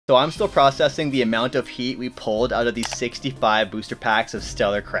So I'm still processing the amount of heat we pulled out of these 65 booster packs of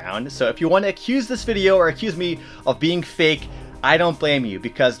Stellar Crown. So if you want to accuse this video or accuse me of being fake, I don't blame you,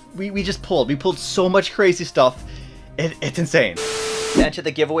 because we pulled so much crazy stuff. It's insane. To enter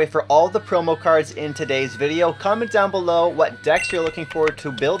the giveaway for all the promo cards in today's video, comment down below what decks you're looking forward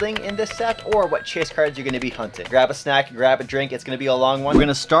to building in this set, or what chase cards you're going to be hunting. Grab a snack, grab a drink, it's going to be a long one. We're going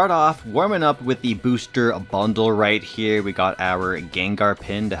to start off warming up with the booster bundle right here. We got our Gengar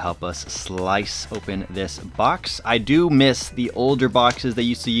pin to help us slice open this box. I do miss the older boxes they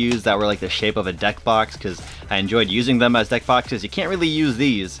used to use that were like the shape of a deck box, because I enjoyed using them as deck boxes. You can't really use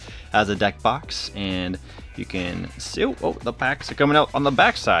these as a deck box, and you can see, oh, the packs are coming out on the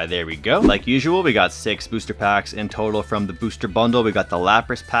back side. There we go. Like usual, we got 6 booster packs in total from the booster bundle. We got the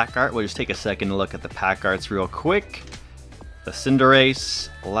Lapras pack art. We'll just take a second to look at the pack arts real quick. The Cinderace,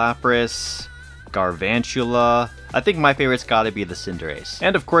 Lapras, Garvantula. I think my favorite's gotta be the Cinderace.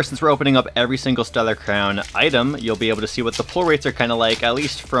 And of course, since we're opening up every single Stellar Crown item, you'll be able to see what the pull rates are kind of like, at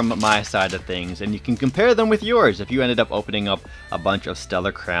least from my side of things. And you can compare them with yours if you ended up opening up a bunch of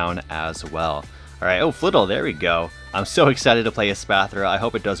Stellar Crown as well. Alright, oh, Flittle, there we go. I'm so excited to play a Spathra. I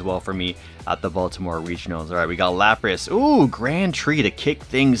hope it does well for me at the Baltimore Regionals. Alright, we got Lapras. Ooh, Grand Tree to kick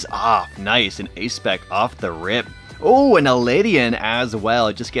things off. Nice, an A-Spec off the rip. Oh, an Eladian as well.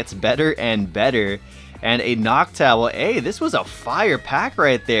 It just gets better and better. And a Noctowl. Hey, this was a fire pack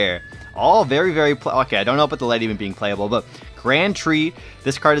right there. All very, very... Okay, I don't know about the Eladian being playable, but Grand Tree,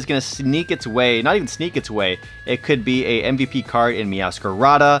 this card is going to sneak its way, not even sneak its way, it could be a MVP card in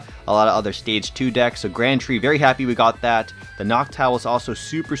Meowscarada, a lot of other Stage 2 decks, so Grand Tree, very happy we got that. The Noctowl is also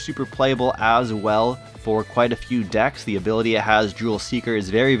super, super playable as well for quite a few decks. The ability it has, Jewel Seeker, is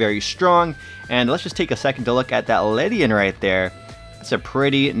very, very strong, and let's just take a second to look at that Eladian right there. It's a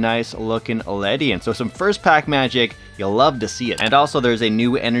pretty nice looking Eladian. So some first pack magic, you'll love to see it. And also there's a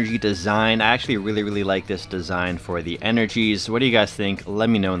new energy design. I actually really like this design for the energies. What do you guys think? Let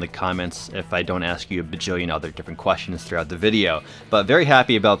me know in the comments if I don't ask you a bajillion other different questions throughout the video. But very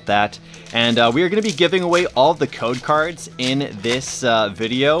happy about that. And we are going to be giving away all the code cards in this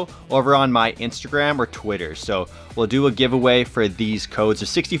video over on my Instagram or Twitter. So we'll do a giveaway for these codes.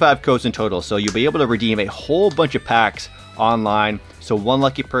 There's 65 codes in total, so you'll be able to redeem a whole bunch of packs online. So one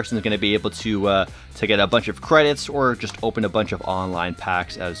lucky person is going to be able to get a bunch of credits or just open a bunch of online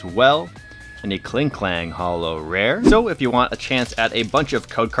packs as well. And a Klinklang Holo Rare. So if you want a chance at a bunch of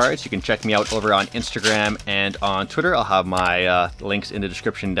code cards, you can check me out over on Instagram and on Twitter. I'll have my links in the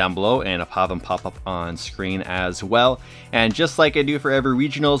description down below, and I'll have them pop up on screen as well. And just like I do for every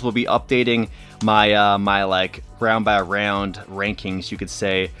regionals, we'll be updating my my like round by round rankings, you could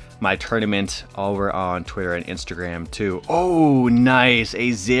say, my tournament over on Twitter and Instagram too. Oh, nice, a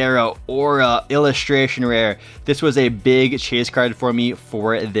Zera Aura illustration rare. This was a big chase card for me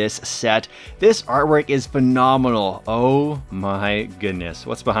for this set. This artwork is phenomenal. Oh my goodness.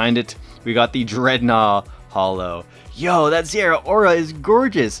 What's behind it? We got the Dreadnought Holo. Yo, that Zera Aura is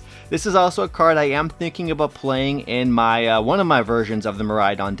gorgeous. This is also a card I am thinking about playing in my one of my versions of the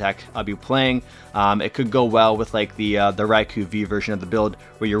Miraidon deck I'll be playing. It could go well with like the Raikou V version of the build,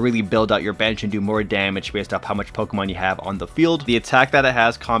 where you really build out your bench and do more damage based off how much Pokemon you have on the field. The attack that it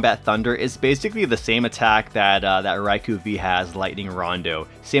has, Combat Thunder, is basically the same attack that that Raikou V has, Lightning Rondo.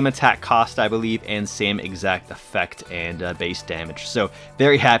 Same attack cost, I believe, and same exact effect and base damage. So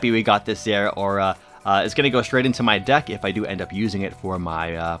very happy we got this Zera Aura. It's going to go straight into my deck if I do end up using it for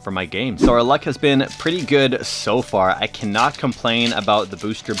my game. So our luck has been pretty good so far. I cannot complain about the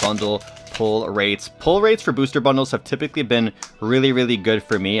booster bundle pull rates. Pull rates for booster bundles have typically been really good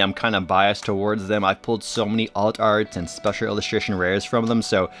for me. I'm kind of biased towards them. I've pulled so many alt arts and special illustration rares from them,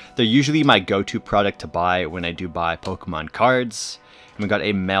 so they're usually my go-to product to buy when I do buy Pokemon cards. And we got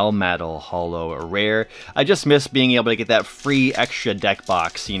a Melmetal Holo Rare. I just miss being able to get that free extra deck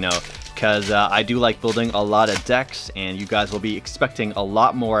box, you know, because I do like building a lot of decks, and you guys will be expecting a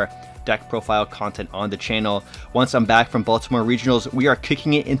lot more deck profile content on the channel. Once I'm back from Baltimore Regionals, we are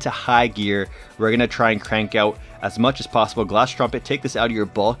kicking it into high gear. We're going to try and crank out as much as possible. Glass Trumpet, take this out of your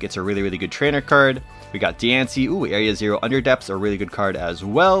bulk. It's a really good trainer card. We got Diancie, ooh, Area 0 Underdepths, a really good card as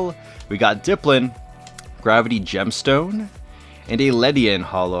well. We got Diplin, Gravity Gemstone, and a Ledian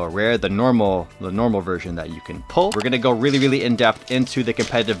Holo Rare, the normal version that you can pull. We're going to go really in-depth into the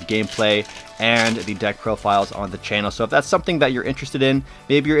competitive gameplay and the deck profiles on the channel. So if that's something that you're interested in,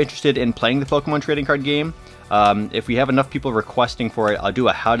 maybe you're interested in playing the Pokemon trading card game, if we have enough people requesting for it, I'll do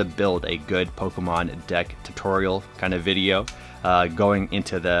a how to build a good Pokemon deck tutorial kind of video, going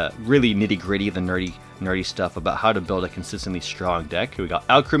into the really nitty-gritty, the nerdy stuff about how to build a consistently strong deck. We got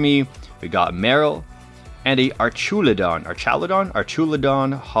Alchemy, we got Meryl, and a Archaludon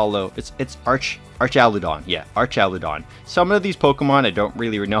Hollow. It's Archaludon, yeah, Archaludon. Some of these Pokemon I don't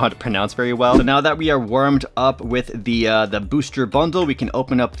really know how to pronounce very well. So now that we are warmed up with the booster bundle, we can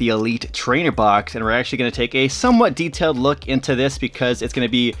open up the Elite Trainer box, and we're actually going to take a somewhat detailed look into this because it's going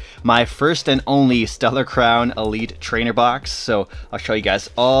to be my first and only Stellar Crown Elite Trainer box. So I'll show you guys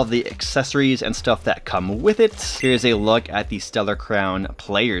all the accessories and stuff that come with it. Here's a look at the Stellar Crown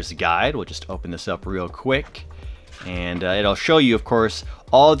Player's Guide. We'll just open this up real quick. And it'll show you, of course,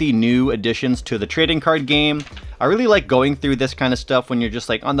 all the new additions to the trading card game. I really like going through this kind of stuff when you're just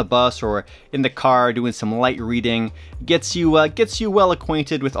like on the bus or in the car doing some light reading. Gets you well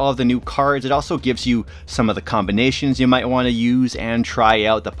acquainted with all of the new cards. It also gives you some of the combinations you might want to use and try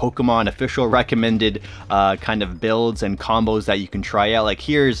out the Pokemon official recommended kind of builds and combos that you can try out. Like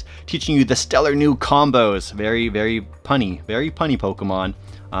here's teaching you the stellar new combos. Very punny Pokemon.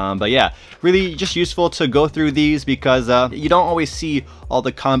 But yeah, really just useful to go through these because you don't always see all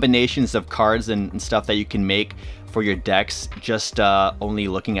the combinations of cards and stuff that you can make for your decks just only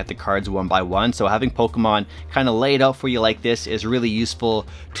looking at the cards one by one. So having Pokemon kind of laid out for you like this is really useful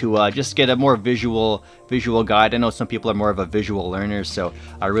to just get a more visual guide. I know some people are more of a visual learner, so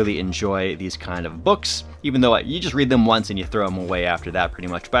I really enjoy these kind of books, even though you just read them once and you throw them away after that pretty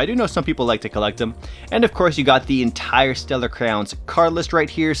much. But I do know some people like to collect them. And of course you got the entire Stellar Crowns card list right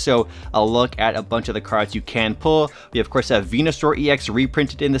here, so I'll look at a bunch of the cards you can pull. We of course have Venusaur EX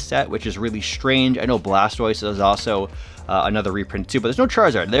reprinted in the set, which is really strange. I know Blastoise is also another reprint too, but there's no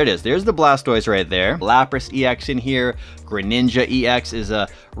Charizard. There it is. There's the Blastoise right there. Lapras EX in here. Greninja EX is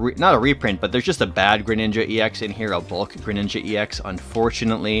not a reprint, but there's just a bad Greninja EX in here, a bulk Greninja EX,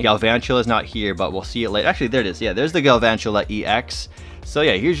 unfortunately. Galvantula is not here, but we'll see it later. Actually, there it is. Yeah, there's the Galvantula EX. So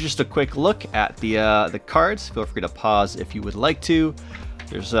yeah, here's just a quick look at the cards. Feel free to pause if you would like to.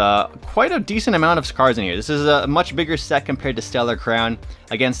 There's quite a decent amount of cards in here. This is a much bigger set compared to Stellar Crown.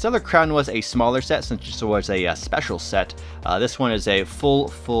 Again, Stellar Crown was a smaller set since it was a special set. This one is a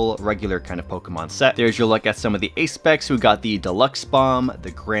full regular kind of Pokemon set. There's your look at some of the ace specs. We got the Deluxe Bomb,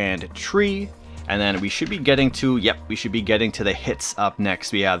 the Grand Tree, and then we should be getting to, the hits up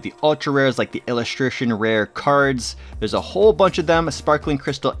next. We have the ultra rares like the illustration rare cards. There's a whole bunch of them, a Sparkling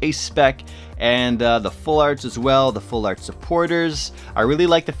Crystal ace spec, and the full arts as well, the full art supporters. I really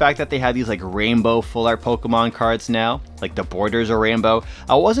like the fact that they have these like rainbow full art Pokemon cards now, like the borders are rainbow.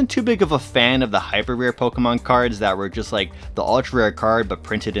 I wasn't too big of a fan of the hyper rare Pokemon cards that were just like the ultra rare card but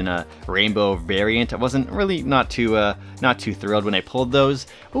printed in a rainbow variant. I wasn't really not too thrilled when I pulled those.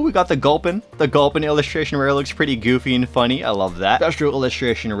 Oh, we got the Gulpin. The Gulpin illustration rare looks pretty goofy and funny. I love that. Special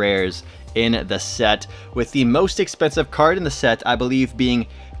illustration rares in the set, with the most expensive card in the set I believe being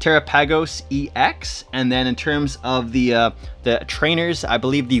Terrapagos EX, and then in terms of the trainers, I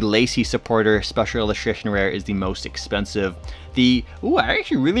believe the Lacey supporter special illustration rare is the most expensive. I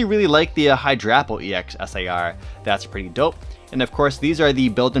actually really like the Hydrapple EX SAR. That's pretty dope. And of course, these are the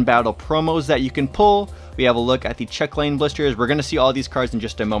build and battle promos that you can pull. We have a look at the check lane blisters. We're going to see all these cards in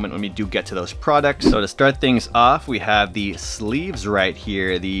just a moment when we do get to those products. So to start things off, we have the sleeves right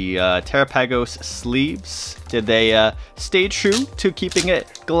here, the Terrapagos sleeves. Did they stay true to keeping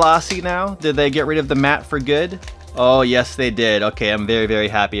it glossy now? Did they get rid of the matte for good? Oh, yes, they did. Okay, I'm very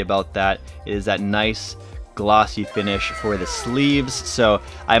happy about that. It is that nice glossy finish for the sleeves, so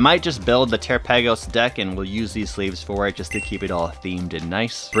I might just build the Terrapagos deck and we'll use these sleeves for it just to keep it all themed and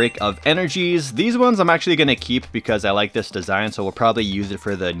nice. Break of Energies. These ones I'm actually going to keep because I like this design, so we'll probably use it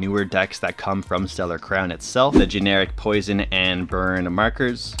for the newer decks that come from Stellar Crown itself. The generic Poison and Burn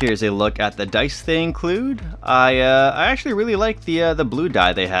markers. Here's a look at the dice they include. I actually really like the blue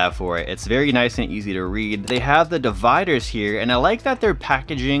die they have for it. It's very nice and easy to read. They have the dividers here, and I like that they're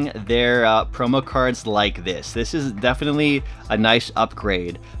packaging their promo cards like this. This is definitely a nice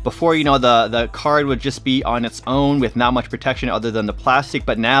upgrade. Before, you know, the card would just be on its own with not much protection other than the plastic,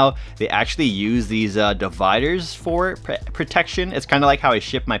 but now they actually use these dividers for protection. It's kind of like how I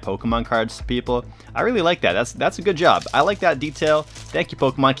ship my Pokemon cards to people. I really like that. That's a good job. I like that detail. Thank you,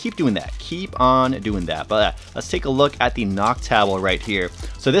 Pokemon. Keep doing that. Keep on doing that. But let's take a look at the Noctowl right here.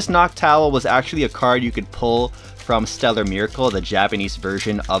 So this Noctowl was actually a card you could pull from Stellar Miracle, the Japanese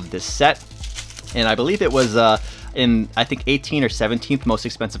version of this set. And I believe it was in, I think, 18th or 17th most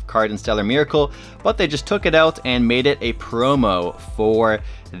expensive card in Stellar Miracle, but they just took it out and made it a promo for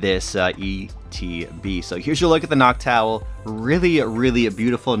this ETB. So here's your look at the Noctowl. Really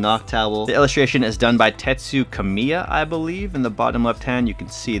beautiful Noctowl. The illustration is done by Tetsu Kamiya, I believe. In the bottom left hand, you can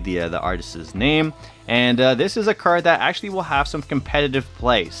see the artist's name. And this is a card that actually will have some competitive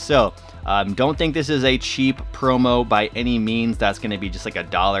play. So don't think this is a cheap promo by any means. That's going to be just like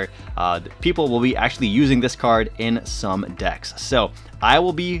 $1. People will be actually using this card in some decks. So I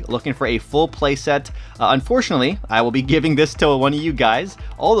will be looking for a full playset. Unfortunately, I will be giving this to one of you guys.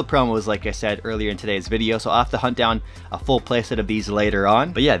 All the promos, like I said earlier in today's video, so I'll have to hunt down a full playset of these later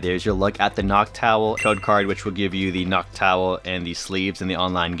on. But yeah, there's your look at the Noctowl code card, which will give you the Noctowl and the sleeves in the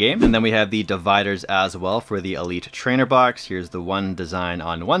online game. And then we have the dividers as well for the Elite Trainer box. Here's the one design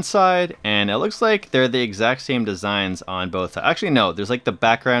on one side, and it looks like they're the exact same designs on both sides. Actually, no, there's like the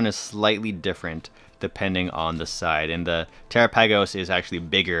background is slightly different depending on the side, and the Terrapagos is actually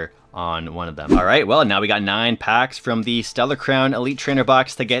bigger on one of them. All right, well, now we got 9 packs from the Stellar Crown Elite Trainer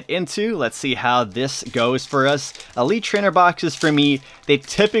box to get into. Let's see how this goes for us. Elite Trainer boxes for me, they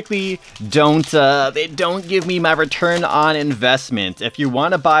typically don't give me my return on investment. If you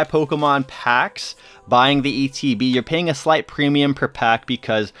want to buy Pokemon packs, buying the ETB, you're paying a slight premium per pack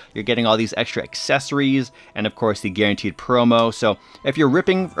because you're getting all these extra accessories and of course the guaranteed promo. So if you're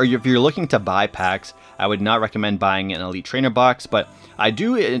looking to buy packs, I would not recommend buying an Elite Trainer box, but I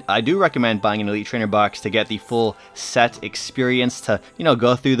do recommend buying an Elite Trainer box to get the full set experience, to, you know,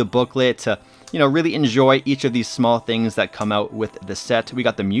 go through the booklet, to, you know, really enjoy each of these small things that come out with the set. We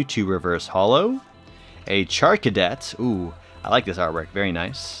got the Mewtwo Reverse Holo, a Charcadet, ooh, I like this artwork, very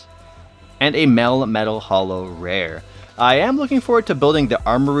nice, and a Melmetal Holo Rare. I am looking forward to building the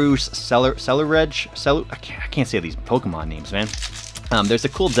Armarouge I can't say these Pokemon names, man. There's a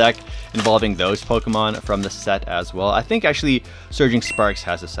cool deck involving those Pokemon from the set as well. I think actually Surging Sparks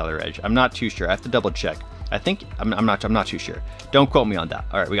has a Celuredge. I'm not too sure. I have to double check. I think I'm not too sure. Don't quote me on that.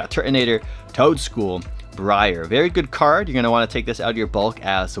 All right, we got Turtonator, Toadschool, Briar. Very good card. You're gonna want to take this out of your bulk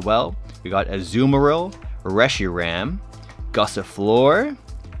as well. We got Azumarill, Reshiram, Gossifleur,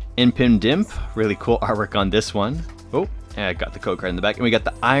 Impimdimp. Really cool artwork on this one. Oh, and I got the code card in the back, and we got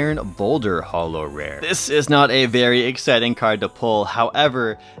the Iron Boulder Holo Rare. This is not a very exciting card to pull.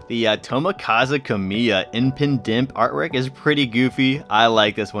 However, the Tomokazu Kamiya Impimdimp artwork is pretty goofy. I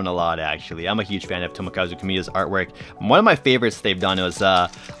like this one a lot, actually. I'm a huge fan of Tomokazu Kamiya's artwork. One of my favorites they've done was, I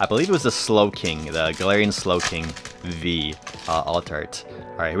believe it was the Slow King, the Galarian Slow King V alt art.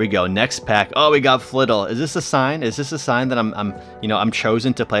 All right, here we go. Next pack. Oh, we got Flittle. Is this a sign? Is this a sign that I'm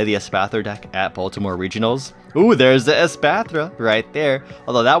chosen to play the Espathra deck at Baltimore Regionals? Ooh, there's the Espathra right there.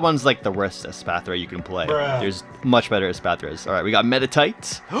 Although that one's like the worst Espathra you can play. Bruh. There's much better Espathras. All right, we got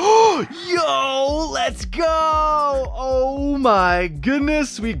Meditite. Yo, let's go! Oh my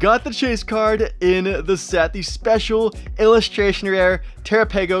goodness, we got the chase card in the set. The special illustration rare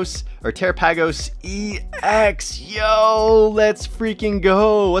Terrapagos EX. Yo, let's freaking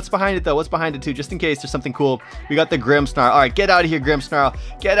go. What's behind it though? What's behind it too? Just in case there's something cool. We got the Grimmsnarl. All right, get out of here, Grimmsnarl.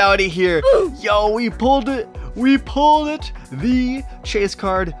 Get out of here. Yo, we pulled it. We pulled it. The chase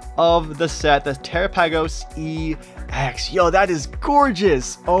card of the set, the Terrapagos EX. Yo, that is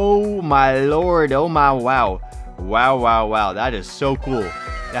gorgeous. Oh my lord. Oh my wow. Wow. That is so cool.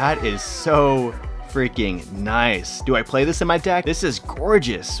 That is so freaking nice. Do I play this in my deck? This is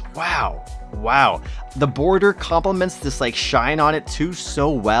gorgeous. Wow. The border complements this like shine on it too so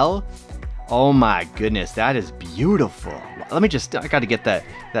well. Oh my goodness, that is beautiful. Let me just, I gotta get that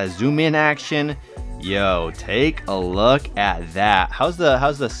zoom in action. Yo, take a look at that. How's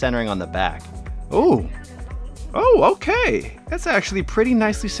the centering on the back? Oh, okay. That's actually pretty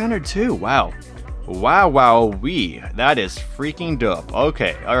nicely centered too. Wow. That is freaking dope.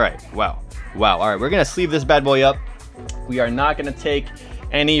 Okay, all right. Wow. All right, we're gonna sleeve this bad boy up. We are not gonna take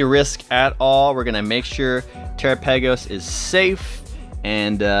any risk at all. We're gonna make sure Terrapagos is safe.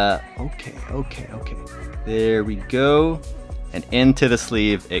 And okay. There we go. And into the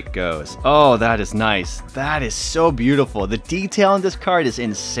sleeve it goes. Oh, that is nice. That is so beautiful. The detail on this card is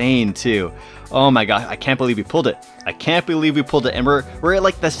insane too. Oh my god, I can't believe we pulled it. And we're at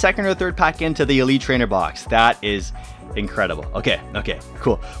like the second or third pack into the Elite Trainer box. That is incredible. Okay,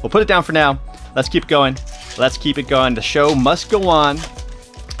 cool. We'll put it down for now. Let's keep going. Let's keep it going. The show must go on.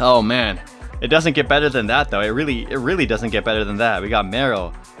 Oh man, it doesn't get better than that though. It really doesn't get better than that. We got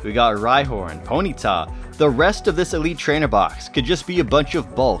Meryl, we got Rhyhorn, Ponyta. The rest of this Elite Trainer box could just be a bunch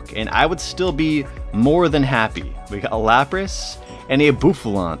of bulk, and I would still be more than happy. We got a Lapras and a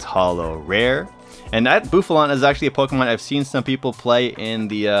Bouffalant Holo Rare. And that Bouffalant is actually a Pokemon I've seen some people play in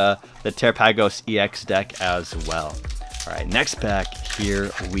the Terrapagos EX deck as well. All right, next pack, here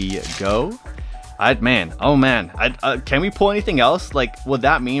we go. Oh man, can we pull anything else? Like, would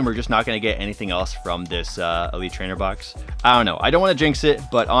that mean we're just not gonna get anything else from this Elite Trainer box? I don't know. I don't want to jinx it,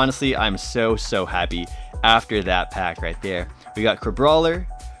 but honestly, I'm so happy after that pack right there. We got Crabrawler,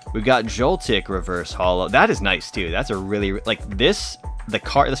 we got Joltik reverse holo. That is nice too. That's a really like this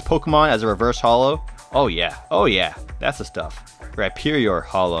Pokemon as a reverse holo. Oh yeah, that's the stuff. Rhyperior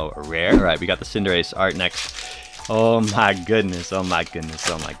holo rare. All right, we got the Cinderace art next. Oh my goodness, oh my goodness,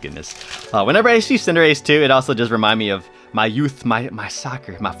 oh my goodness. Whenever I see Cinderace too, it also just reminds me of my youth, my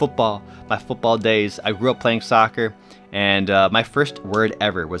soccer, my football days. I grew up playing soccer, and my first word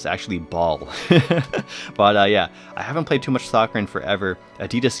ever was actually ball. But yeah, I haven't played too much soccer in forever.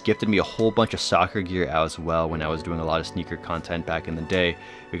 Adidas gifted me a whole bunch of soccer gear as well when I was doing a lot of sneaker content back in the day.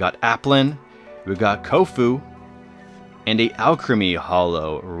 We got Applin, we got Kofu, and a Alchemy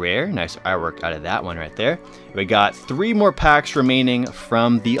holo rare. Nice artwork out of that one right there. We got 3 more packs remaining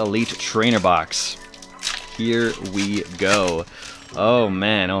from the Elite Trainer box. Here we go. Oh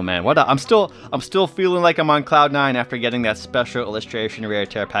man, what I'm still feeling like I'm on cloud 9 after getting that special illustration rare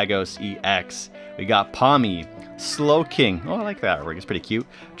Terrapagos EX. We got Palmy, Slowking. Oh, I like that artwork, it's pretty cute.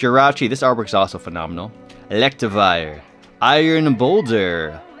 Jirachi, this artwork's also phenomenal. Electivire, Iron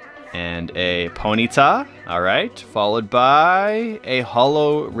Boulder, and a Ponyta, alright, followed by a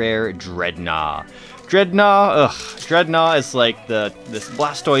holo rare Dreadnought. Dreadnought is like this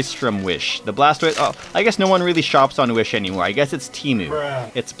Blastoise from Wish. The Blastoise, oh, I guess no one really shops on Wish anymore. I guess it's Temu.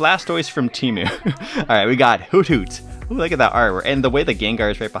 Bruh. It's Blastoise from Temu. Alright, we got Hoot Hoot. Ooh, look at that artwork. And the way the Gengar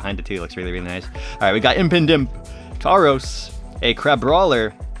is right behind it too looks really nice. Alright, we got Impidimp, Tauros, a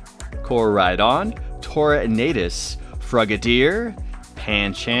Crabrawler, Koraidon, Tornadus, Frogadier,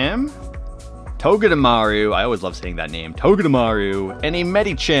 Pancham, Togedemaru, I always love saying that name, Togedemaru, and a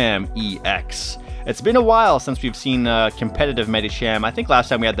Medicham EX. It's been a while since we've seen competitive Medicham. I think last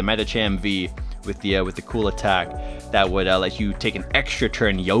time we had the Medicham V with the cool attack that would let you take an extra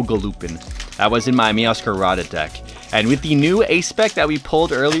turn Yoga Looping. That was in my Meowscarada deck. And with the new A-Spec that we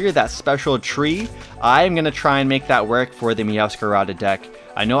pulled earlier, that special tree, I'm going to try and make that work for the Meowscarada deck.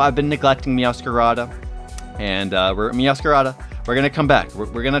 I know I've been neglecting Meowscarada, and we're gonna come back.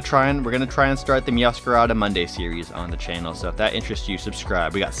 We're gonna try and start the Meowscarada Monday series on the channel. So if that interests you,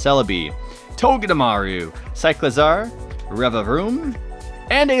 subscribe. We got Celebi, Togedemaru, Cyclizar, Revavroom,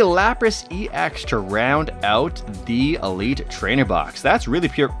 and a Lapras EX to round out the Elite Trainer box. That's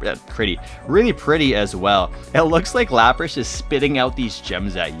really really pretty as well. It looks like Lapras is spitting out these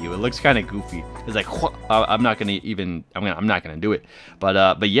gems at you. It looks kind of goofy. It's like I'm not gonna do it.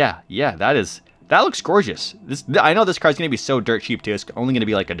 But yeah, that looks gorgeous. I know this card's gonna be so dirt cheap too. It's only gonna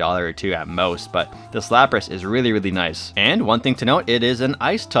be like $1 or $2 at most, but this Lapras is really nice. And one thing to note, it is an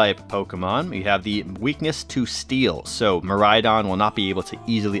Ice type Pokemon. We have the weakness to Steel, so Miraidon will not be able to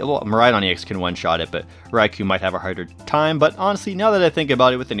easily. Well, Miraidon EX can one-shot it, but Raikou might have a harder time. But honestly, now that I think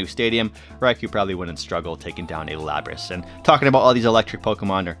about it, with the new stadium, Raikou probably wouldn't struggle taking down a Lapras. And talking about all these electric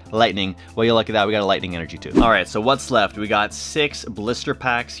Pokemon or lightning, well, you look at that, we got a lightning energy too. All right, so what's left? We got 6 blister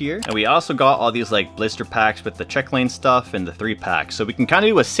packs here, and we also got all these like blister packs with the check lane stuff and the 3 packs. So we can kind of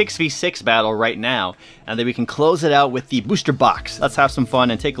do a 6v6 battle right now, and then we can close it out with the booster box. Let's have some fun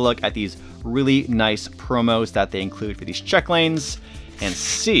and take a look at these really nice promos that they include for these check lanes and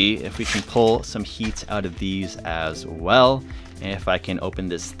see if we can pull some heat out of these as well. And if I can open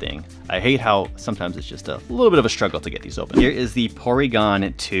this thing. I hate how sometimes it's just a little bit of a struggle to get these open. Here is the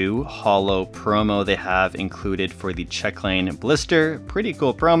Porygon 2 holo promo they have included for the check lane blister. Pretty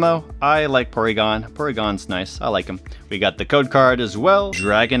cool promo. I like Porygon. Porygon's nice. I like him. We got the code card as well.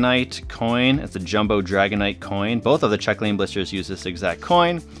 Dragonite coin. It's a jumbo Dragonite coin. Both of the check lane blisters use this exact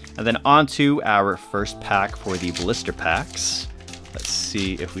coin. And then on to our first pack for the blister packs. Let's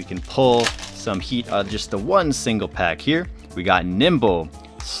see if we can pull some heat out of just the one single pack here. We got Nimble,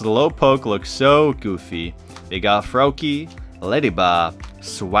 Slowpoke looks so goofy. They got Froakie, Ladybug,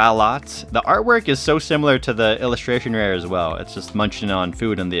 Swalot. The artwork is so similar to the illustration rare as well. It's just munching on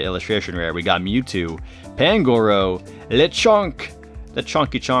food in the illustration rare. We got Mewtwo, Pangoro, Lechonk, the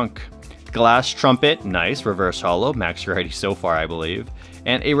Chonky Chonk, Glass Trumpet, nice, reverse holo, max rarity so far I believe,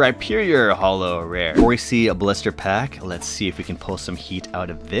 and a Rhyperior holo rare. Before we see a blister pack, let's see if we can pull some heat out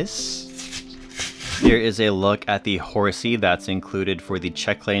of this. Here is a look at the Horsey that's included for the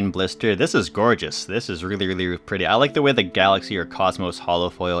check lane blister. This is gorgeous. This is really pretty. I like the way the Galaxy or Cosmos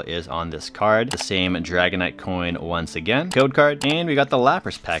holofoil is on this card. The same Dragonite coin once again. Code card. And we got the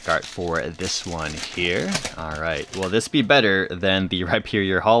Lapras pack art for this one here. All right. Will this be better than the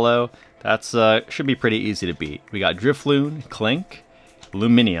Rhyperior holo? That's should be pretty easy to beat. We got Drifloon, Clink,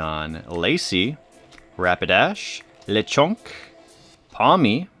 Lumineon, Lacey, Rapidash, Lechonk,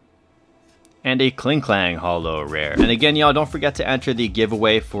 Palmy, and a Kling Klang holo rare. And again, y'all, don't forget to enter the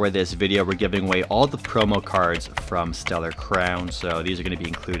giveaway for this video. We're giving away all the promo cards from Stellar Crown, so these are going to be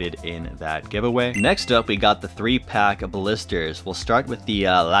included in that giveaway. Next up, we got the 3-pack blisters. We'll start with the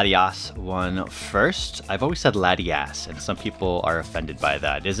Latias one first. I've always said Latias, and some people are offended by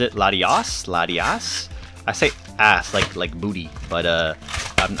that. Is it Latias? Latias? I say ass, like booty, but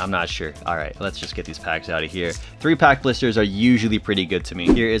I'm not sure. All right, let's just get these packs out of here. 3-pack blisters are usually pretty good to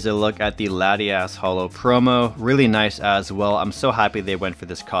me. Here is a look at the Latias holo promo. Really nice as well. I'm so happy they went for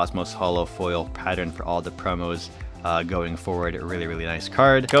this Cosmos holo foil pattern for all the promos going forward. Really nice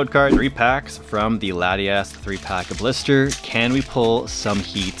card. Code card, 3 packs from the Latias 3-pack blister. Can we pull some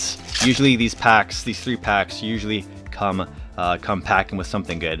heat? Usually these 3 packs usually come packing with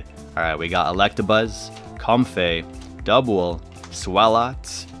something good. All right, we got Electabuzz, Comfey, Dubwool,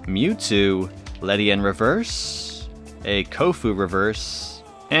 Swalot, Mewtwo, Ledian reverse, a Kofu reverse,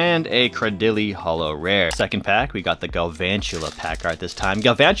 and a Cradily holo rare. Second pack, we got the Galvantula pack art this time.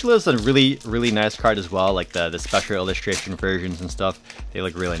 Galvantula is a really nice card as well, like the special illustration versions and stuff. They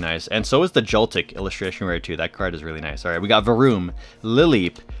look really nice. And so is the Joltik illustration rare too. That card is really nice. All right, we got Varoom,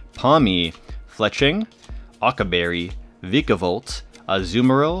 Lileep, Palmy, Fletching, Okaberry, Vikavolt,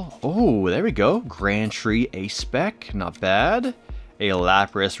 Azumarill. Oh, there we go. Grand Tree A-Spec, not bad. A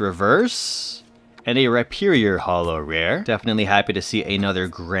Lapras reverse, and a Rhyperior holo rare. Definitely happy to see another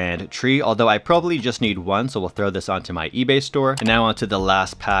Grand Tree, although I probably just need one, so we'll throw this onto my eBay store. And now onto the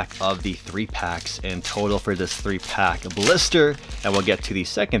last pack of the 3 packs in total for this 3-pack blister, and we'll get to the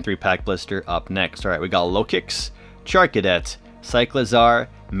second 3-pack blister up next. All right, we got Lokix, Charcadet, Cyclizar,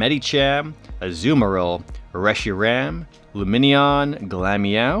 Medicham, Azumarill, Reshiram, Lumineon,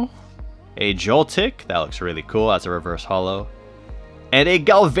 Glameow, a Joltik, that looks really cool, that's a reverse holo, and a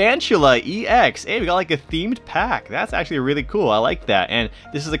Galvantula EX. Hey, we got like a themed pack. That's actually really cool. I like that. And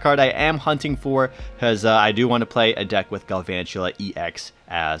this is a card I am hunting for because I do want to play a deck with Galvantula EX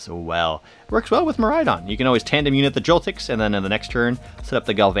as well. Works well with Miraidon. You can always tandem unit the Joltiks, and then in the next turn, set up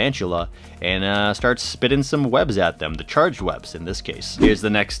the Galvantula and start spitting some webs at them. The charged webs in this case. Here's the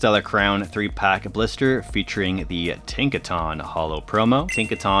next Stellar Crown 3-pack blister featuring the Tinkaton holo promo.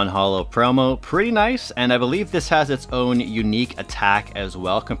 Tinkaton holo promo, pretty nice, and I believe this has its own unique attack as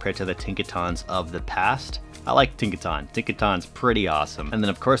well compared to the Tinkatons of the past. I like Tinkaton. Tinkaton's pretty awesome. And then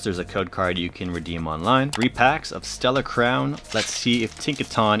of course there's a code card you can redeem online. 3 packs of Stellar Crown. Let's see if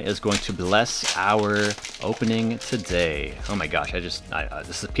Tinkaton is going to bless our opening today. Oh my gosh, this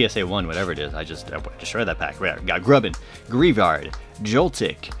is PSA 1, whatever it is. I just destroyed that pack. We got Grubbin, Greavard,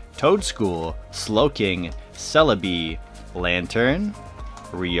 Joltik, Toadschool, Slowking, Celebi, Lantern,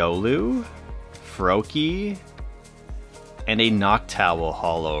 Riolu, Froakie, and a Noctowl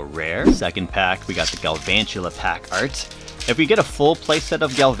holo rare. Second pack, we got the Galvantula pack art. If we get a full playset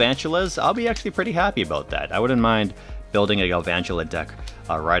of Galvantulas, I'll be actually pretty happy about that. I wouldn't mind building a Galvantula deck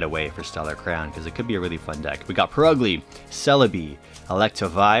right away for Stellar Crown because it could be a really fun deck. We got Purugly, Celebi,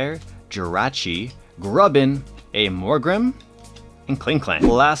 Electivire, Jirachi, Grubbin, a Morgrim, and Kling Klang.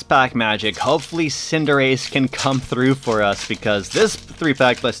 Last pack magic. Hopefully Cinderace can come through for us because this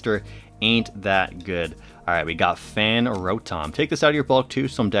 3-pack blister ain't that good. All right, we got Fan Rotom. Take this out of your bulk too.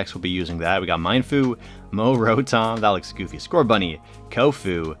 Some decks will be using that. We got Mindfu, Mo Rotom. That looks goofy. Scorbunny,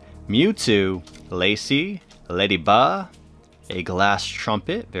 Kofu, Mewtwo, Lacey, Ladybug, a Glass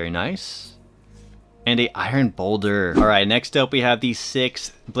Trumpet. Very nice. And a Iron Boulder. All right, next up we have these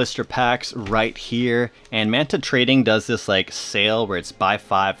 6 blister packs right here. And Manta Trading does this like sale where it's buy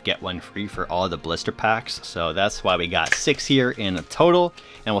 5, get 1 free for all the blister packs. So that's why we got 6 here in a total.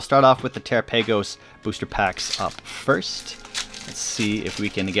 And we'll start off with the Terrapagos booster packs up first. Let's see if we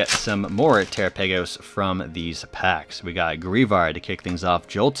can get some more Terrapagos from these packs. We got Greavard to kick things off,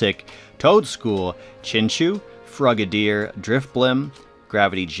 Joltik, Toadschool, Chinchou, Frogadier, Drifblim,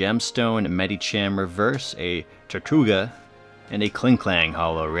 Gravity Gemstone, Medicham reverse, a Tortuga, and a Kling Klang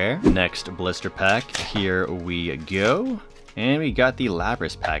holo rare. Next blister pack, here we go. And we got the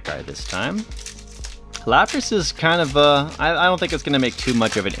Lapras pack art this time. Lapras is kind of, I don't think it's going to make too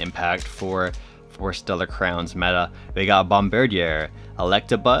much of an impact for Stellar Crown's meta. We got Bombardier,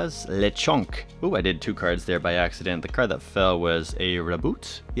 Electabuzz, Lechonk. Ooh, I did 2 cards there by accident. The card that fell was a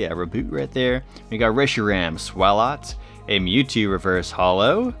Reboot. Yeah, Reboot right there. We got Reshiram, Swalot, a Mewtwo reverse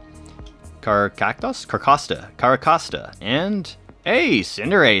holo, Carcosta, and a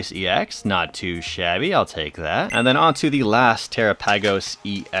Cinderace EX. Not too shabby, I'll take that. And then on to the last Terrapagos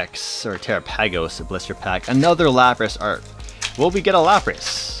EX, or Terrapagos blister pack. Another Lapras art. Will we get a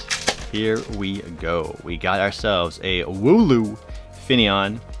Lapras? Here we go. We got ourselves a Wooloo,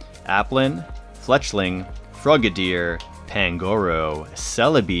 Finneon, Applin, Fletchling, Frogadier, Pangoro,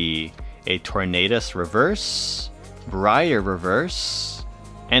 Celebi, a Tornadus reverse, Briar reverse,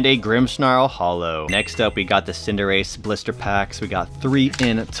 and a Grimmsnarl holo. Next up, we got the Cinderace blister packs. We got 3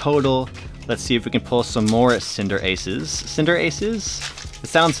 in total. Let's see if we can pull some more Cinder Aces. Cinder Aces? It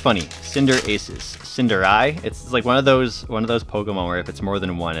sounds funny. Cinder Aces. Cinderai? It's like one of those Pokemon where if it's more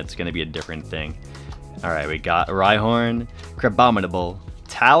than one, it's gonna be a different thing. Alright, we got Rhyhorn, Crabominable,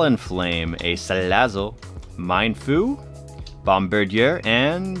 Talonflame, a Salazzle, Mindfu, Bombardier,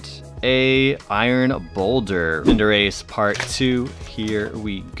 and a Iron Boulder. Cinderace Part 2. Here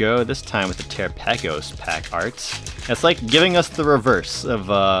we go. This time with the Terpegos pack art. It's like giving us the reverse of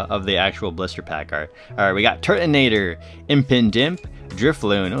the actual blister pack art. All right, we got Turtonator, Impidimp,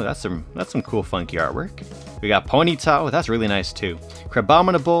 Drifloon. Oh, that's some cool funky artwork. We got Ponyta. Oh, that's really nice too.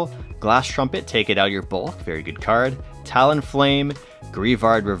 Crabominable, Glass Trumpet. Take it out your bulk. Very good card. Talonflame,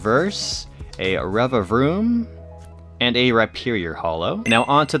 Grievard reverse, a Revavroom, and a Rhyperior holo. Now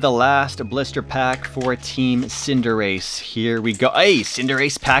on to the last blister pack for Team Cinderace. Here we go. Hey,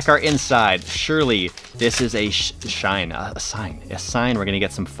 Cinderace pack art inside. Surely this is a sign we're gonna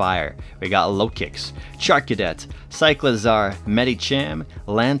get some fire. We got Lokix, Charcadet, Cyclizar, Medicham,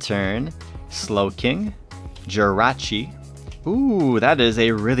 Lantern, Slowking, Jirachi. Ooh, that is a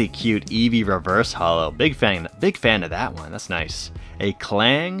really cute Eevee reverse holo. Big fan of that one. That's nice. A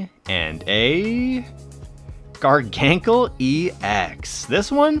Clang and a Gargankle EX.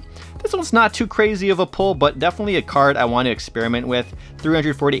 This one's not too crazy of a pull, but definitely a card I want to experiment with.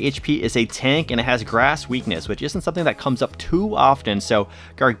 340 HP is a tank, and it has grass weakness, which isn't something that comes up too often. So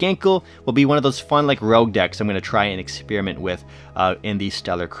Gargankle will be one of those fun like rogue decks I'm going to try and experiment with in the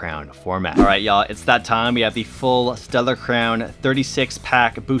Stellar Crown format. All right, y'all, it's that time. We have the full Stellar Crown 36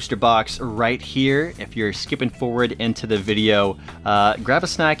 pack booster box right here. If you're skipping forward into the video, grab a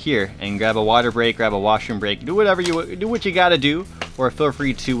snack here and grab a water break, grab a washroom break, do what you gotta do, or feel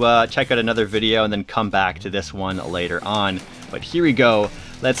free to check out another video and then come back to this one later on. But here we go.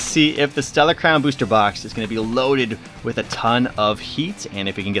 Let's see if the Stellar Crown booster box is going to be loaded with a ton of heat, and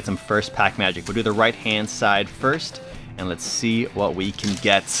if we can get some first pack magic. We'll do the right hand side first, and let's see what we can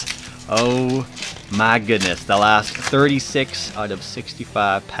get. Oh my goodness, the last 36 out of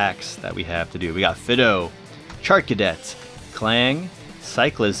 65 packs that we have to do. We got Fidough, Charcadet, Clang,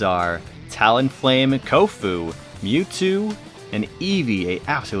 Cyclizar, Talonflame, Kofu, Mewtwo, and Eevee, a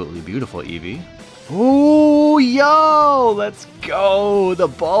absolutely beautiful Eevee. Ooh, yo, let's go! The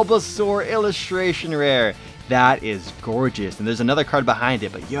Bulbasaur illustration rare. That is gorgeous. And there's another card behind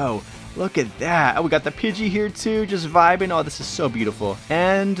it, but yo, look at that. Oh, we got the Pidgey here too, just vibing. Oh, this is so beautiful.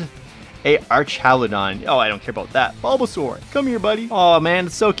 And a Archaludon. Oh, I don't care about that. Bulbasaur, come here, buddy. Oh man,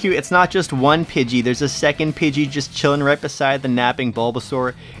 it's so cute. It's not just one Pidgey. There's a second Pidgey just chilling right beside the napping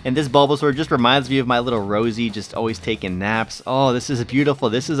Bulbasaur. And this Bulbasaur just reminds me of my little Rosie, just always taking naps. Oh, this is beautiful.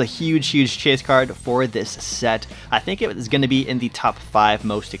 This is a huge chase card for this set. I think it is going to be in the top 5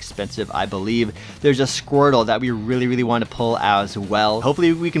 most expensive, I believe. There's a Squirtle that we really want to pull as well.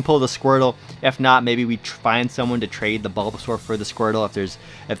 Hopefully we can pull the Squirtle. If not, maybe we find someone to trade the Bulbasaur for the Squirtle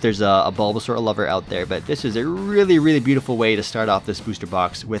if there's a Bulbasaur lover out there. But this is a really beautiful way to start off this booster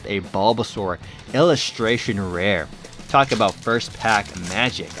box with a Bulbasaur illustration rare. Talk about first pack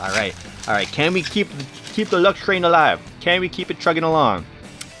magic. All right. Can we keep the luck train alive? Can we keep it trugging along?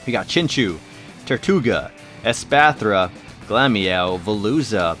 We got Chinchou, Tortuga, Espathra, Glameow,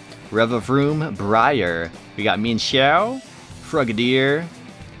 Veluza, Revavroom, Briar. We got Minxiao, Frogadier,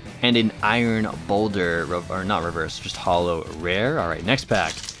 and an Iron Boulder, or not reverse, just holo rare. All right, next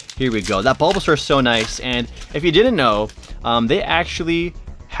pack. Here we go. That Bulbasaur is so nice, and if you didn't know, they actually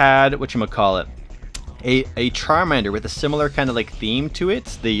had whatchamacallit, a Charmander with a similar kind of like theme to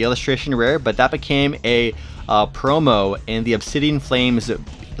it, the illustration rare, but that became a promo in the Obsidian Flames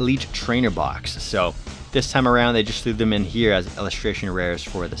Elite Trainer box. So this time around, they just threw them in here as illustration rares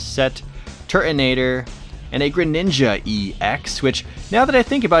for the set. Turtonator, and a Greninja EX, which now that I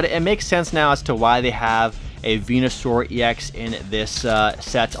think about it, it makes sense now as to why they have a Venusaur EX in this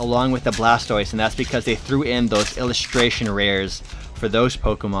set along with the Blastoise, and that's because they threw in those illustration rares for those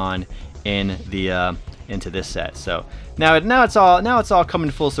Pokemon in the into this set. So now it's all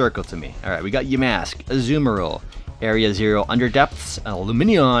coming full circle to me. All right, we got Yamask, Azumarill, Area Zero Underdepths,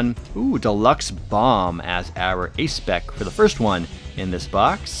 Lumineon, ooh, Deluxe Bomb as our ace spec for the first one in this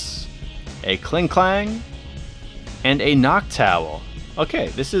box, a Klinklang, and a Noctowl. Okay,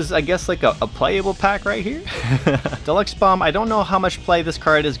 this is, I guess, like a playable pack right here. Deluxe Bomb, I don't know how much play this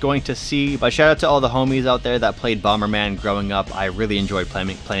card is going to see, but shout out to all the homies out there that played Bomberman growing up. I really enjoyed playing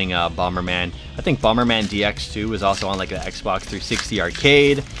Bomberman. I think Bomberman DX2 was also on like the Xbox 360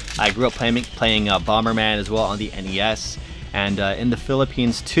 arcade. I grew up playing Bomberman as well on the NES. And in the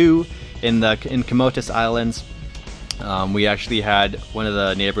Philippines too, in Camotes Islands, we actually had one of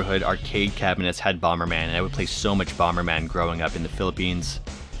the neighborhood arcade cabinets had Bomberman, and I would play so much Bomberman growing up in the Philippines.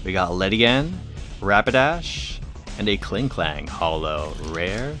 We got Ledian, Rapidash, and a Kling Klang holo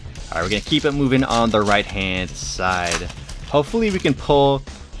rare. Alright, we're gonna keep it moving on the right hand side. Hopefully we can pull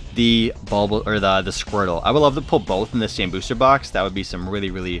the Bulb or the Squirtle. I would love to pull both in the same booster box. That would be some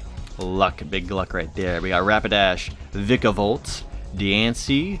really luck, big luck right there. We got Rapidash, Vikavolt,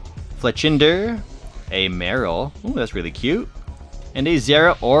 Diancie, Fletchinder, a Meryl. Ooh, that's really cute. And a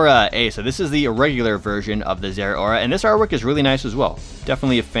Zeraora. Hey, so this is the regular version of the Zeraora, and this artwork is really nice as well.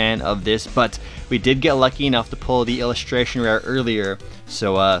 Definitely a fan of this, but we did get lucky enough to pull the illustration rare earlier,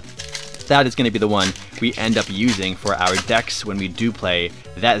 so that is going to be the one we end up using for our decks when we do play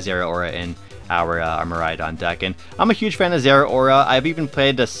that Zeraora in our Miraidon deck. And I'm a huge fan of Zeraora. I've even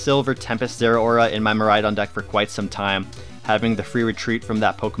played the Silver Tempest Zeraora in my Miraidon deck for quite some time. Having the free retreat from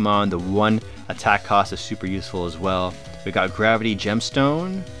that Pokemon, the 1 attack cost is super useful as well. We got Gravity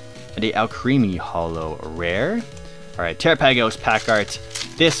Gemstone and a Alcremie holo rare. Alright, Terrapagos pack art.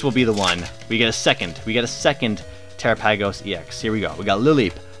 This will be the one. We get a second Terrapagos EX. Here we go. We got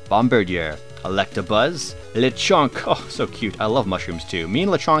Lileep, Bombardier, Electabuzz, Lechonk. Oh, so cute. I love mushrooms too. Me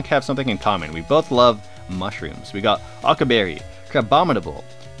and Lechonk have something in common. We both love mushrooms. We got Okaberry, Crabominable,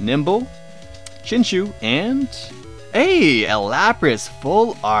 Nimble, Chinchou, and hey, a Lapras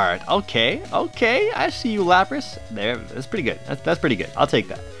full art. Okay, I see you, Lapras. There, that's pretty good. That's pretty good. I'll take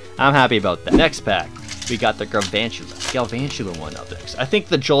that. I'm happy about that. Next pack, we got the Galvantula one up next. I think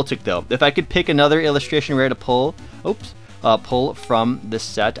the Joltik though. If I could pick another illustration rare to pull, pull from this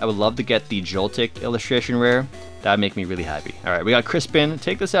set, I would love to get the Joltik illustration rare. That would make me really happy. All right, we got Crispin.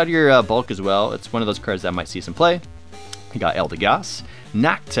 Take this out of your bulk as well. It's one of those cards that might see some play. We got Eldegoss,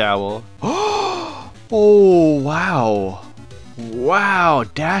 Noctowl. Oh, wow. Wow,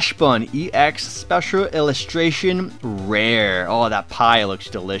 Dashbun EX Special Illustration Rare. Oh, that pie looks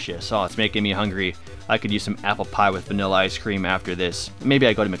delicious. Oh, it's making me hungry. I could use some apple pie with vanilla ice cream after this. Maybe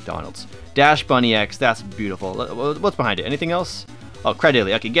I go to McDonald's. Dashbun EX, that's beautiful. What's behind it? Anything else? Oh,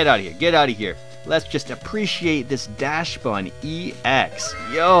 Credilly. Okay, get out of here. Get out of here. Let's just appreciate this Dashbun EX.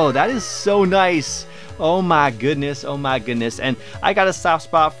 Yo, that is so nice. Oh my goodness, and I got a soft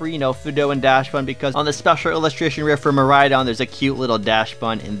spot for, you know, Fido and Dashbun because on the special illustration rare for Miraidon, there's a cute little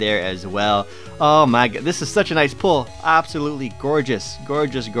Dashbun in there as well. Oh my god, this is such a nice pull. Absolutely gorgeous.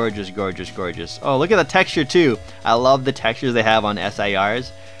 Gorgeous. Oh, look at the texture too. I love the textures they have on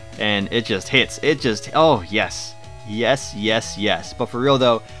SIRs, and it just hits. Oh yes. But for real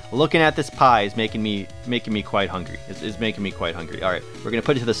though, looking at this pie is making me quite hungry. It's making me quite hungry. All right, we're gonna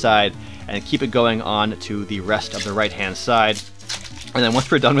put it to the side and keep it going on to the rest of the right hand side. And then once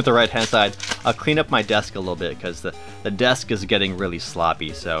we're done with the right hand side, I'll clean up my desk a little bit because the desk is getting really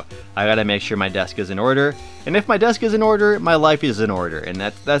sloppy. So I gotta make sure my desk is in order. And if my desk is in order, my life is in order. And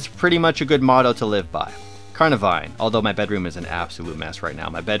that's pretty much a good motto to live by. Carnivine, although my bedroom is an absolute mess right now.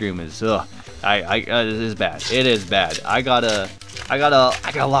 My bedroom is it is bad. It is bad. I gotta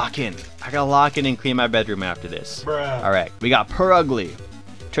lock in. I gotta lock in and clean my bedroom after this. Bruh. All right, we got Purugly,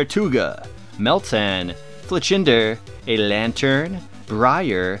 Tortuga, Meltan, Fletchinder, a Lantern,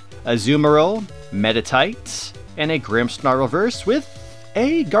 Briar, Azumarill, Meditite, and a Grimmsnarl reverse with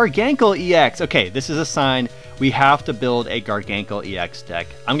a Gargankel EX. Okay, this is a sign we have to build a Gargankel EX deck.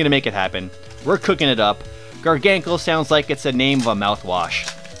 I'm gonna make it happen. We're cooking it up. Gargankel sounds like it's a name of a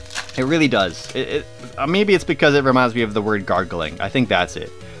mouthwash. It really does. Maybe it's because it reminds me of the word gargling. I think that's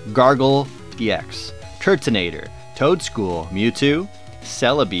it. Gargle EX, Turtonator, Toadschool, Mewtwo,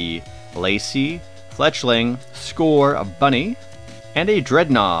 Celebi, Lacey, Fletchling, Score, Bunny, and a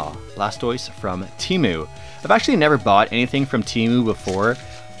Dreadnought Blastoise from Temu. I've actually never bought anything from Temu before.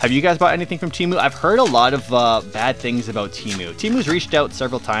 Have you guys bought anything from Temu? I've heard a lot of bad things about Temu. Temu's reached out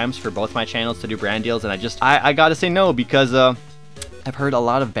several times for both my channels to do brand deals, and I gotta say no because I've heard a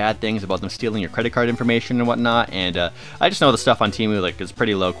lot of bad things about them stealing your credit card information and whatnot, and I just know the stuff on Temu like is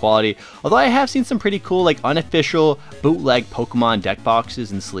pretty low quality. Although I have seen some pretty cool like unofficial bootleg Pokemon deck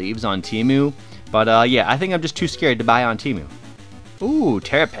boxes and sleeves on Temu, but yeah, I think I'm just too scared to buy on Temu. Ooh,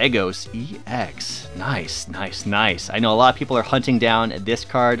 Terrapagos EX. Nice. I know a lot of people are hunting down this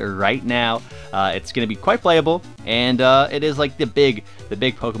card right now. It's going to be quite playable, and it is like the big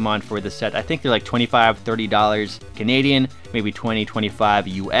Pokemon for the set. I think they're like $25, $30 Canadian, maybe $20,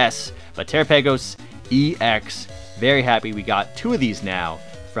 $25 US. But Terrapagos EX, very happy we got 2 of these now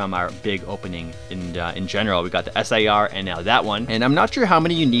from our big opening in general. We got the SIR and now that one. And I'm not sure how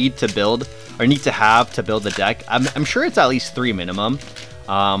many you need to build or need to have to build the deck. I'm sure it's at least 3 minimum.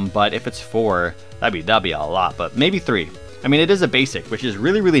 But if it's 4, that'd be a lot, but maybe 3. I mean, it is a basic, which is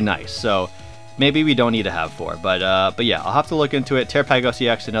really, really nice. So maybe we don't need to have 4. But yeah, I'll have to look into it. Terrapago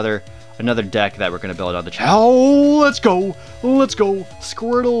CX, another deck that we're going to build on the channel. Oh, let's go. Let's go.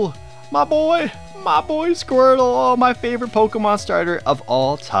 Squirtle, my boy. My boy Squirtle. Oh, my favorite Pokemon starter of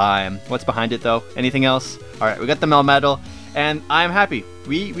all time. What's behind it, though? Anything else? All right, we got the Melmetal. And I'm happy.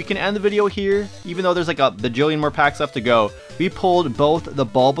 We can end the video here, even though there's like the bajillion more packs left to go. We pulled both the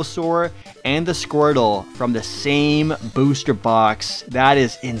Bulbasaur and the Squirtle from the same booster box. That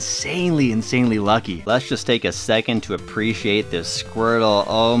is insanely, insanely lucky. Let's just take a second to appreciate this Squirtle.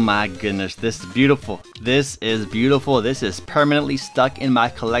 Oh my goodness, this is beautiful. This is beautiful. This is permanently stuck in my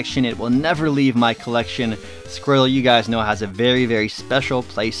collection. It will never leave my collection. Squirtle, you guys know, has a very, very special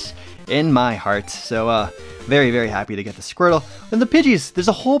place in my heart. So, very, very happy to get the Squirtle. And the Pidgeys, there's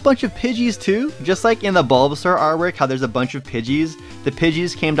a whole bunch of Pidgeys too. Just like in the Bulbasaur artwork, how there's a bunch of Pidgeys. The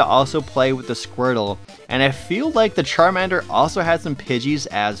Pidgeys came to also play with the Squirtle. And I feel like the Charmander also had some Pidgeys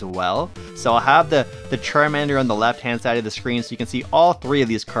as well. So I'll have the Charmander on the left-hand side of the screen so you can see all 3 of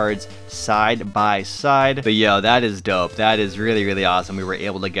these cards side by side. But yo, that is dope. That is really, really awesome. We were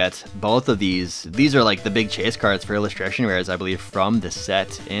able to get both of these. These are like the big chase cards for illustration rares, I believe, from the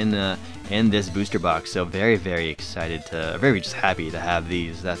set in this booster box. So very, very excited to, very just happy to have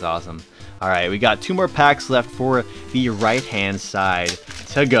these. That's awesome. All right, we got 2 more packs left for the right-hand side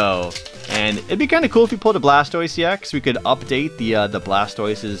to go. And it'd be kind of cool if we pulled a Blastoise EX. We could update the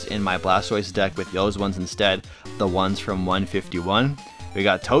Blastoises in my Blastoise deck with those ones instead. The ones from 151. We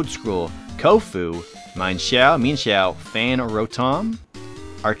got Toedscruel, Kofu, Mienshao, Fan Rotom,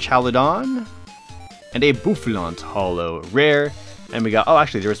 Archaludon, and a Bouffalant Holo Rare. And we got, oh,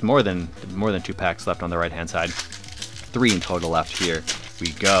 actually, there's more than 2 packs left on the right-hand side. 3 in total left here.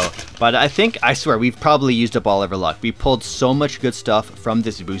 We go. But I swear, we've probably used up all of our luck. We pulled so much good stuff from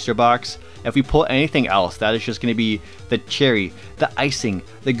this booster box. If we pull anything else, that is just going to be the cherry, the icing,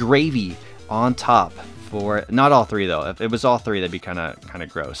 the gravy on top. For not all 3 though. If it was all 3, that'd be kind of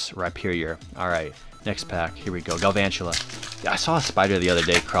gross. Rhyperior. All right, next pack. Here we go. Galvantula. I saw a spider the other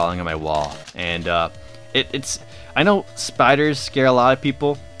day crawling on my wall, and it's. I know spiders scare a lot of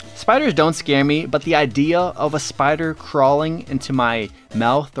people. Spiders don't scare me, but the idea of a spider crawling into my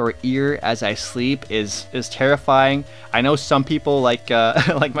mouth or ear as I sleep is terrifying. I know some people like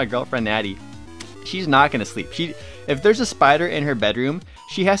like my girlfriend Natty. She's not gonna sleep. If there's a spider in her bedroom,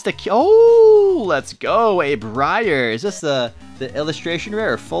 she has to kill. Oh, let's go, a Briar. Is this the illustration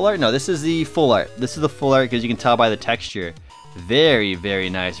rare or full art? No, this is the full art. This is the full art because you can tell by the texture. Very, very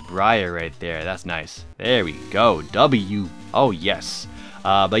nice Briar right there. That's nice. There we go. W. Oh yes.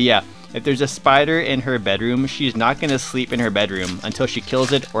 But yeah, if there's a spider in her bedroom, she's not going to sleep in her bedroom until she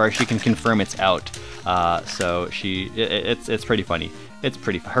kills it or she can confirm it's out. So it's pretty funny.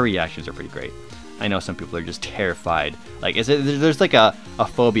 Her reactions are pretty great. I know some people are just terrified. Like, there's like a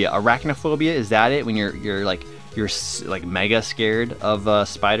phobia, arachnophobia. Is that it? When you're like mega scared of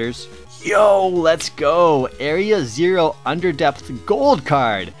spiders? Yo, let's go. Area 0 Underdepth Gold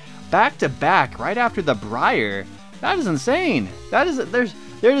card. Back to back right after the Briar. That is insane. There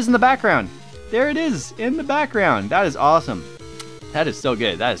it is in the background. There it is in the background. That is awesome. That is so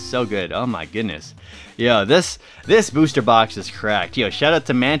good. That is so good. Oh my goodness. Yo, this booster box is cracked. Yo, shout out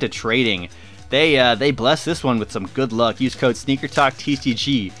to Manta Trading. They blessed this one with some good luck. Use code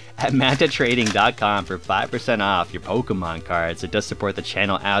SneakerTalkTCG at mantatrading.com for 5% off your Pokemon cards. It does support the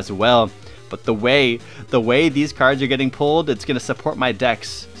channel as well. But the way these cards are getting pulled, it's gonna support my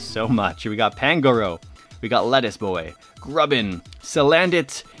decks so much. We got Pangoro. We got Lettuce Boy, Grubbin,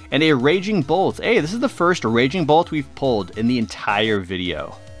 Salandit, and a Raging Bolt. Hey, this is the first Raging Bolt we've pulled in the entire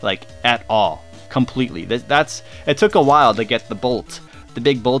video. Like, at all. Completely. It took a while to get the Bolt. The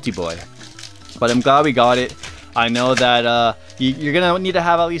big Bolty boy. But I'm glad we got it. I know that you're going to need to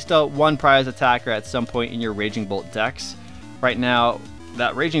have at least one prize attacker at some point in your Raging Bolt decks. Right now,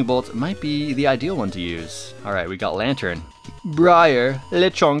 that Raging Bolt might be the ideal one to use. Alright, we got Lantern, Briar,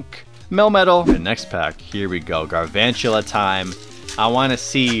 Lechonk, Melmetal. The next pack, here we go. Garvantula time. I want to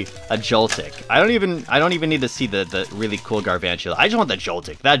see a Joltik. I don't even need to see the really cool Garvantula. I just want the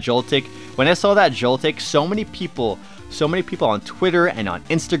Joltik. That Joltik. When I saw that Joltik, so many people on Twitter and on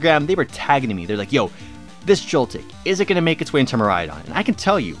Instagram, they were tagging me. They're like, yo, this Joltik, is it going to make its way into Miraidon? And I can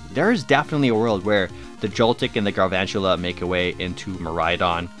tell you, there is definitely a world where the Joltik and the Garvantula make a way into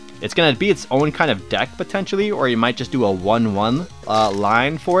Miraidon. It's going to be its own kind of deck, potentially, or you might just do a 1-1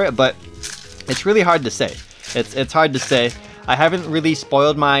 line for it, but it's really hard to say. It's hard to say. I haven't really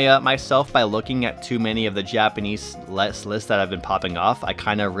spoiled myself by looking at too many of the Japanese lists that have been popping off. I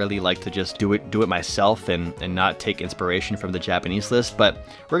kind of really like to just do it myself and not take inspiration from the Japanese list, but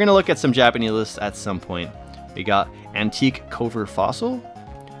we're going to look at some Japanese lists at some point. We got Antique Cover Fossil.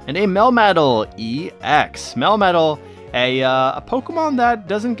 And a Melmetal EX. Melmetal, a Pokemon that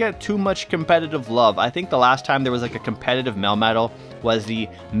doesn't get too much competitive love. I think the last time there was like a competitive Melmetal was the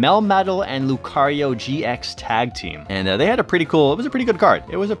Melmetal and Lucario GX tag team. And they had a pretty cool, it was a pretty good card.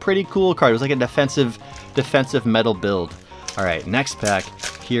 It was a pretty cool card. It was like a defensive metal build. All right, next pack,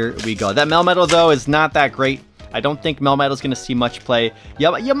 here we go. That Melmetal though is not that great. I don't think Melmetal is gonna see much play.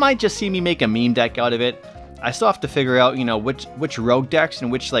 Yeah, you might just see me make a meme deck out of it. I still have to figure out, you know, which rogue decks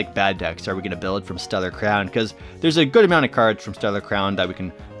and which like bad decks are we gonna build from Stellar Crown, because there's a good amount of cards from Stellar Crown that we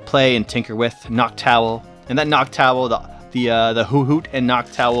can play and tinker with. Noctowl, and that Noctowl, the Hoot and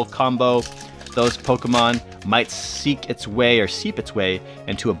Noctowl combo, those Pokemon might seep its way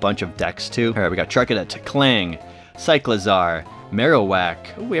into a bunch of decks too. All right, we got Charcadet, Clang, Cyclizar,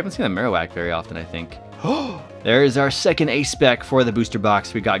 Marowak. Ooh, we haven't seen a Marowak very often, I think. There's our second ace spec for the booster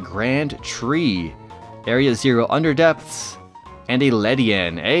box. We got Grand Tree, Area 0 Underdepths, and a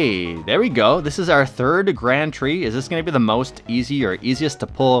Ledian. Hey, there we go. This is our third Grand Tree. Is this going to be the most easiest to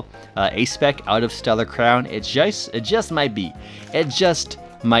pull ace spec out of Stellar Crown? It just might be. It just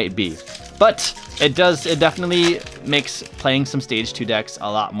might be. But it definitely makes playing some stage 2 decks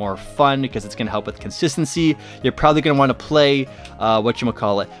a lot more fun because it's going to help with consistency. You're probably going to want to play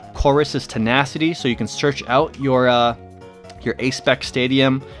Chorus's Tenacity, so you can search out your ace spec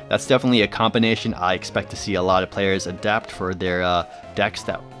stadium. That's definitely a combination I expect to see a lot of players adapt for their decks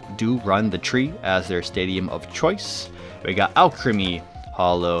that do run the tree as their stadium of choice. We got Alchemy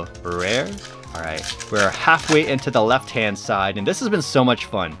Holo Rare. All right, we're halfway into the left-hand side, and this has been so much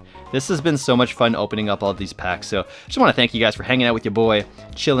fun. This has been so much fun opening up all of these packs. So just want to thank you guys for hanging out with your boy,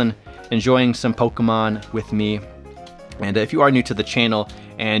 chilling, enjoying some Pokemon with me. And if you are new to the channel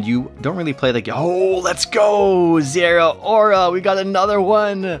and you don't really play the game, oh, let's go, Zeraora, we got another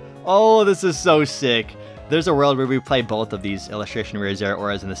one. Oh, this is so sick. There's a world where we play both of these illustration rare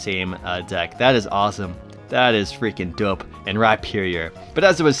Zeraoras in the same deck. That is awesome. That is freaking dope. And Rhyperior. But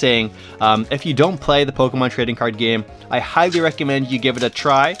as I was saying, if you don't play the Pokemon trading card game, I highly recommend you give it a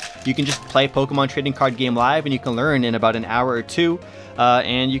try. You can just play Pokemon trading card game live and you can learn in about an hour or two.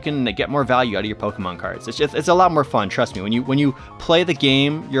 And you can get more value out of your Pokemon cards. It's a lot more fun, trust me. When you play the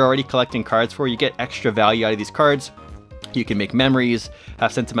game you're already collecting cards for, you get extra value out of these cards. You can make memories,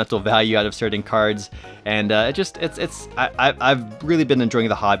 have sentimental value out of certain cards, and I've really been enjoying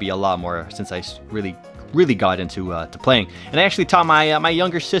the hobby a lot more since I really got into to playing. And I actually taught my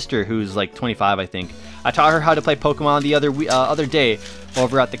younger sister, who's like 25, I think. I taught her how to play Pokemon the other day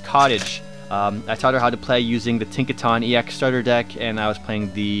over at the cottage. I taught her how to play using the Tinkaton EX starter deck, and I was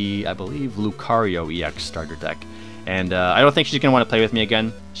playing the, I believe, Lucario EX starter deck. And I don't think she's gonna want to play with me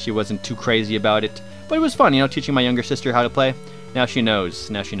again. She wasn't too crazy about it, but it was fun, you know, teaching my younger sister how to play. Now she knows.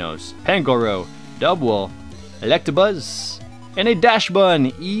 Now she knows. Pangoro, Dubwool, Electabuzz, and a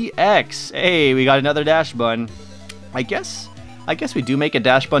Dashbun EX. Hey, we got another Dashbun. I guess we do make a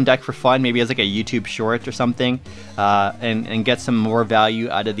Dashbun deck for fun, maybe as like a YouTube short or something, and get some more value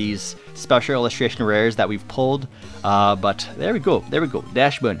out of these special illustration rares that we've pulled. But there we go,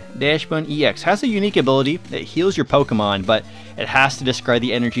 Dashbun EX has a unique ability that heals your Pokemon, but it has to discard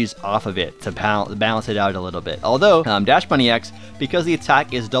the energies off of it to balance it out a little bit. Although Dashbun EX, because the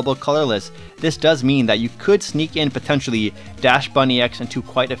attack is double colorless, this does mean that you could sneak in potentially Dashbun EX into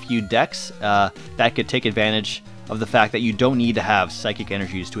quite a few decks that could take advantage of the fact that you don't need to have psychic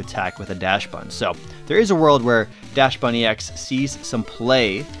energies to attack with a Dashbun. So there is a world where Dashbun EX sees some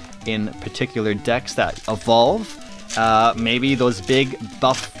play in particular decks that evolve. Maybe those big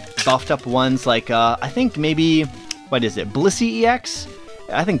buffed up ones like I think maybe, what is it, Blissey EX?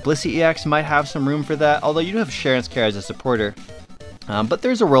 I think Blissey EX might have some room for that, although you do have Sharon's Care as a supporter. But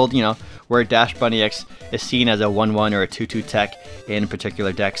there's a world, you know, where Dashbun EX is seen as a 1/1 or a 2/2 tech in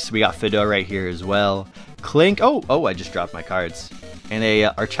particular decks. We got Fidough right here as well. Clink, oh, I just dropped my cards. And a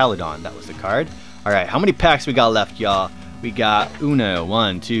Archaludon, that was the card. All right, how many packs we got left, y'all? We got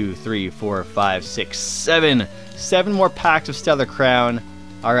 1, 2, 3, 4, 5, 6, 7. 7 more packs of Stellar Crown.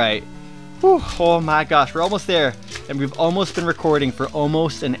 All right. Whew, oh my gosh, we're almost there. And we've almost been recording for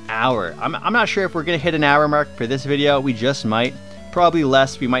almost an hour. I'm not sure if we're gonna hit an hour mark for this video. We just might. Probably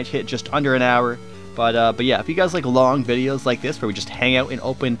less. We might hit just under an hour. But yeah, if you guys like long videos like this where we just hang out and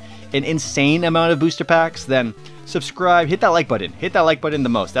open an insane amount of booster packs, then subscribe, hit that like button. Hit that like button the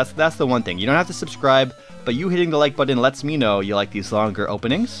most. That's the one thing. You don't have to subscribe, but you hitting the like button lets me know you like these longer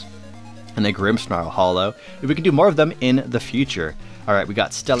openings. And the Grimmsnarl Holo. If we can do more of them in the future. Alright, we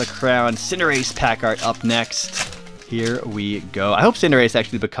got Stellar Crown, Cinderace pack art up next. Here we go. I hope Cinderace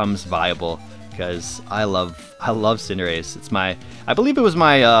actually becomes viable, because I love Cinderace. It's I believe it was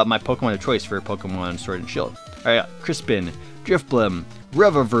my my Pokemon of choice for Pokemon Sword and Shield. All right, Crispin, Drifblim,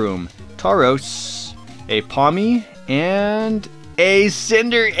 Revavroom, Tauros, a Palmy, and a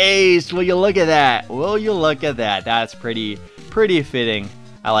Cinderace. Will you look at that? Will you look at that? That's pretty fitting.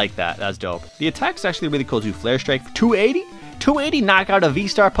 I like that. That's dope. The attack's actually really cool too. Flare Strike for 280. 280 knock out a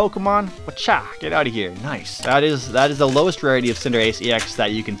V-Star Pokemon. Wacha, get out of here. Nice. That is the lowest rarity of Cinderace EX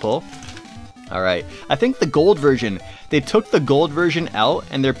that you can pull. All right. I think the gold version, they took the gold version out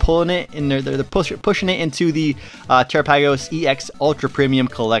and they're pulling it in there. They're pushing it into the Terrapagos EX Ultra Premium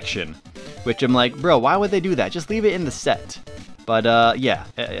Collection, which I'm like, bro, why would they do that? Just leave it in the set. But yeah,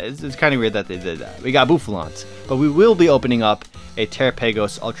 it's kind of weird that they did that. We got Bouffalants, but we will be opening up a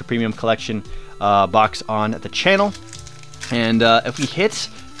Terrapagos Ultra Premium Collection box on the channel. And if we hit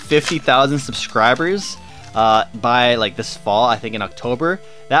 50,000 subscribers by like this fall, I think in October,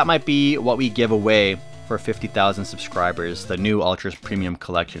 that might be what we give away for 50,000 subscribers, the new Ultra Premium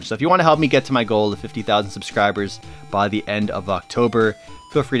Collection. So if you want to help me get to my goal of 50,000 subscribers by the end of October,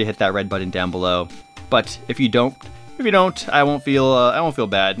 feel free to hit that red button down below. But if you don't, I won't feel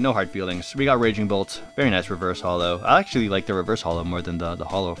bad. No hard feelings. We got Raging Bolt, very nice reverse holo. I actually like the reverse holo more than the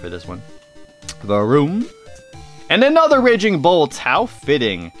holo for this one. Varoom. And another Raging Bolt, how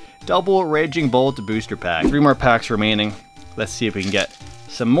fitting. Double Raging Bolt booster pack. 3 more packs remaining. Let's see if we can get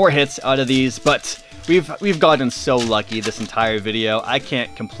some more hits out of these, but we've gotten so lucky this entire video. I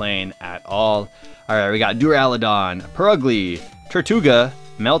can't complain at all. All right, we got Duraludon, Purugly, Tortuga,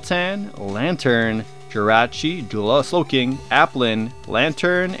 Meltan, Lantern, Jirachi, Slowking, Applin,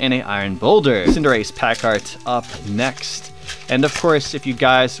 Lantern, and a Iron Boulder. Cinderace pack art up next. And of course, if you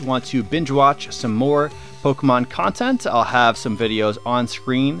guys want to binge watch some more Pokemon content, I'll have some videos on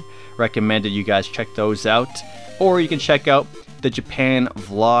screen. Recommended you guys check those out. Or you can check out the Japan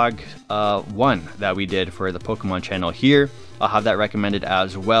vlog 1 that we did for the Pokemon channel here. I'll have that recommended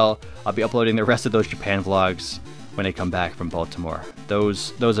as well. I'll be uploading the rest of those Japan vlogs when I come back from Baltimore.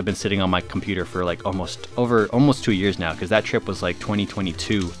 Those have been sitting on my computer for like almost 2 years now, because that trip was like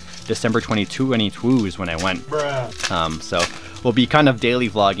 2022. December 2022 is when I went. So we'll be kind of daily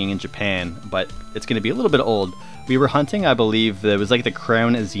vlogging in Japan, but it's going to be a little bit old. We were hunting, I believe, it was like the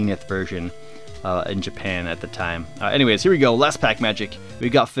Crown Zenith version in Japan at the time. Anyways, here we go. Last pack magic. We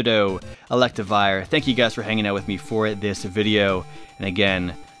got Fido, Electivire. Thank you guys for hanging out with me for this video. And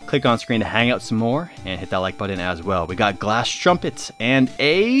again, click on screen to hang out some more and hit that like button as well. We got Glass Trumpet and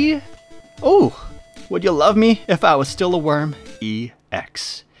a... Oh, would you love me if I was still a worm?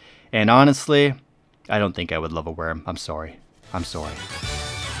 EX. And honestly, I don't think I would love a worm. I'm sorry. I'm sorry.